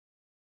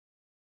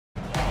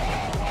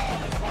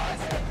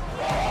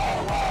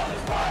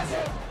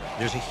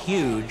There's a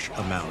huge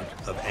amount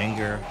of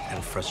anger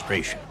and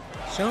frustration.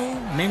 So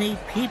many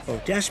people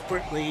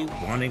desperately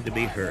wanting to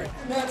be heard.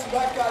 Answer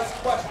that guy's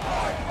question.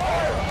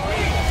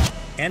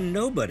 And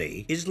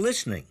nobody is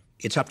listening.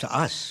 It's up to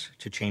us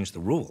to change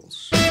the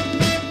rules.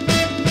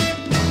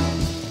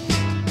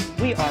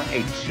 We are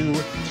a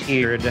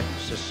two-tiered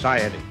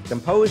society,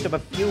 composed of a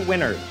few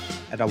winners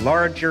and a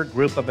larger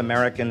group of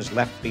Americans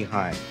left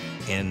behind.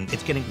 And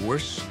it's getting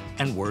worse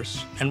and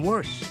worse and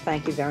worse.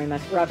 Thank you very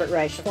much. Robert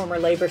Reich, former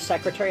Labor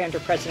Secretary under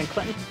President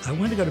Clinton. I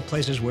want to go to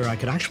places where I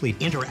could actually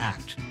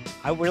interact.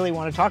 I really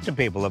want to talk to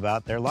people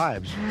about their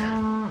lives.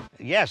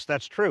 Yes,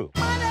 that's true.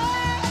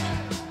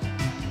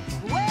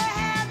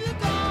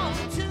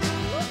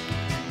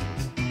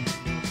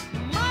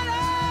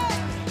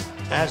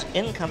 As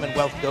income and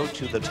wealth go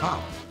to the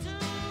top,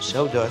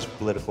 so does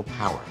political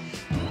power.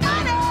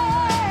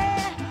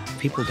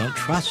 People don't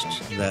trust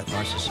that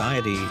our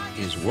society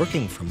is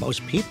working for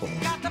most people.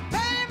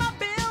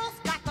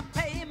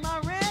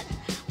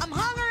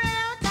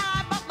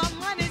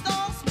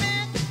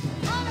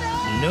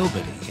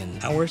 Nobody in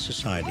our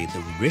society,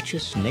 the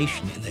richest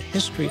nation in the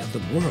history of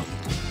the world,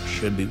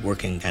 should be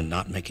working and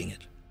not making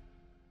it.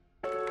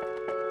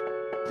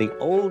 The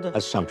old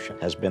assumption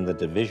has been that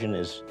division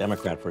is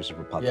Democrat versus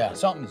Republican. Yeah,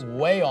 something's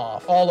way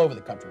off all over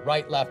the country.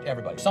 Right, left,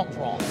 everybody. Something's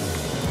wrong.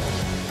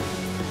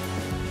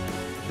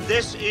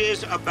 This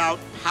is about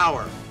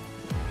power.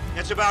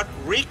 It's about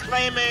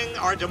reclaiming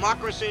our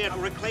democracy and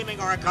reclaiming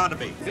our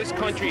economy. This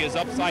country is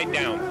upside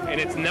down, and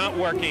it's not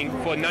working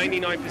for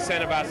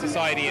 99% of our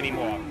society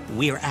anymore.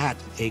 We are at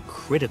a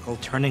critical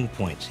turning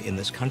point in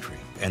this country,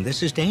 and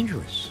this is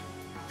dangerous.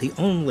 The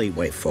only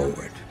way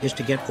forward is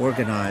to get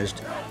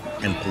organized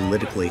and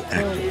politically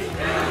active.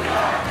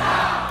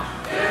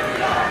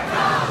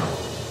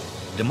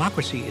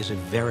 Democracy is a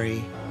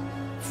very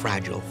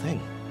fragile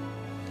thing.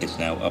 It's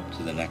now up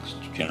to the next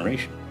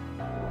generation.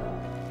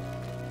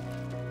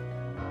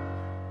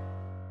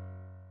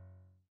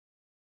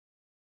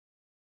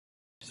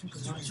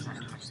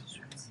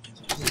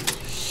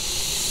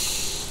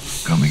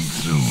 Coming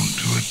soon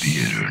to a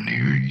theater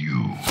near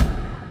you.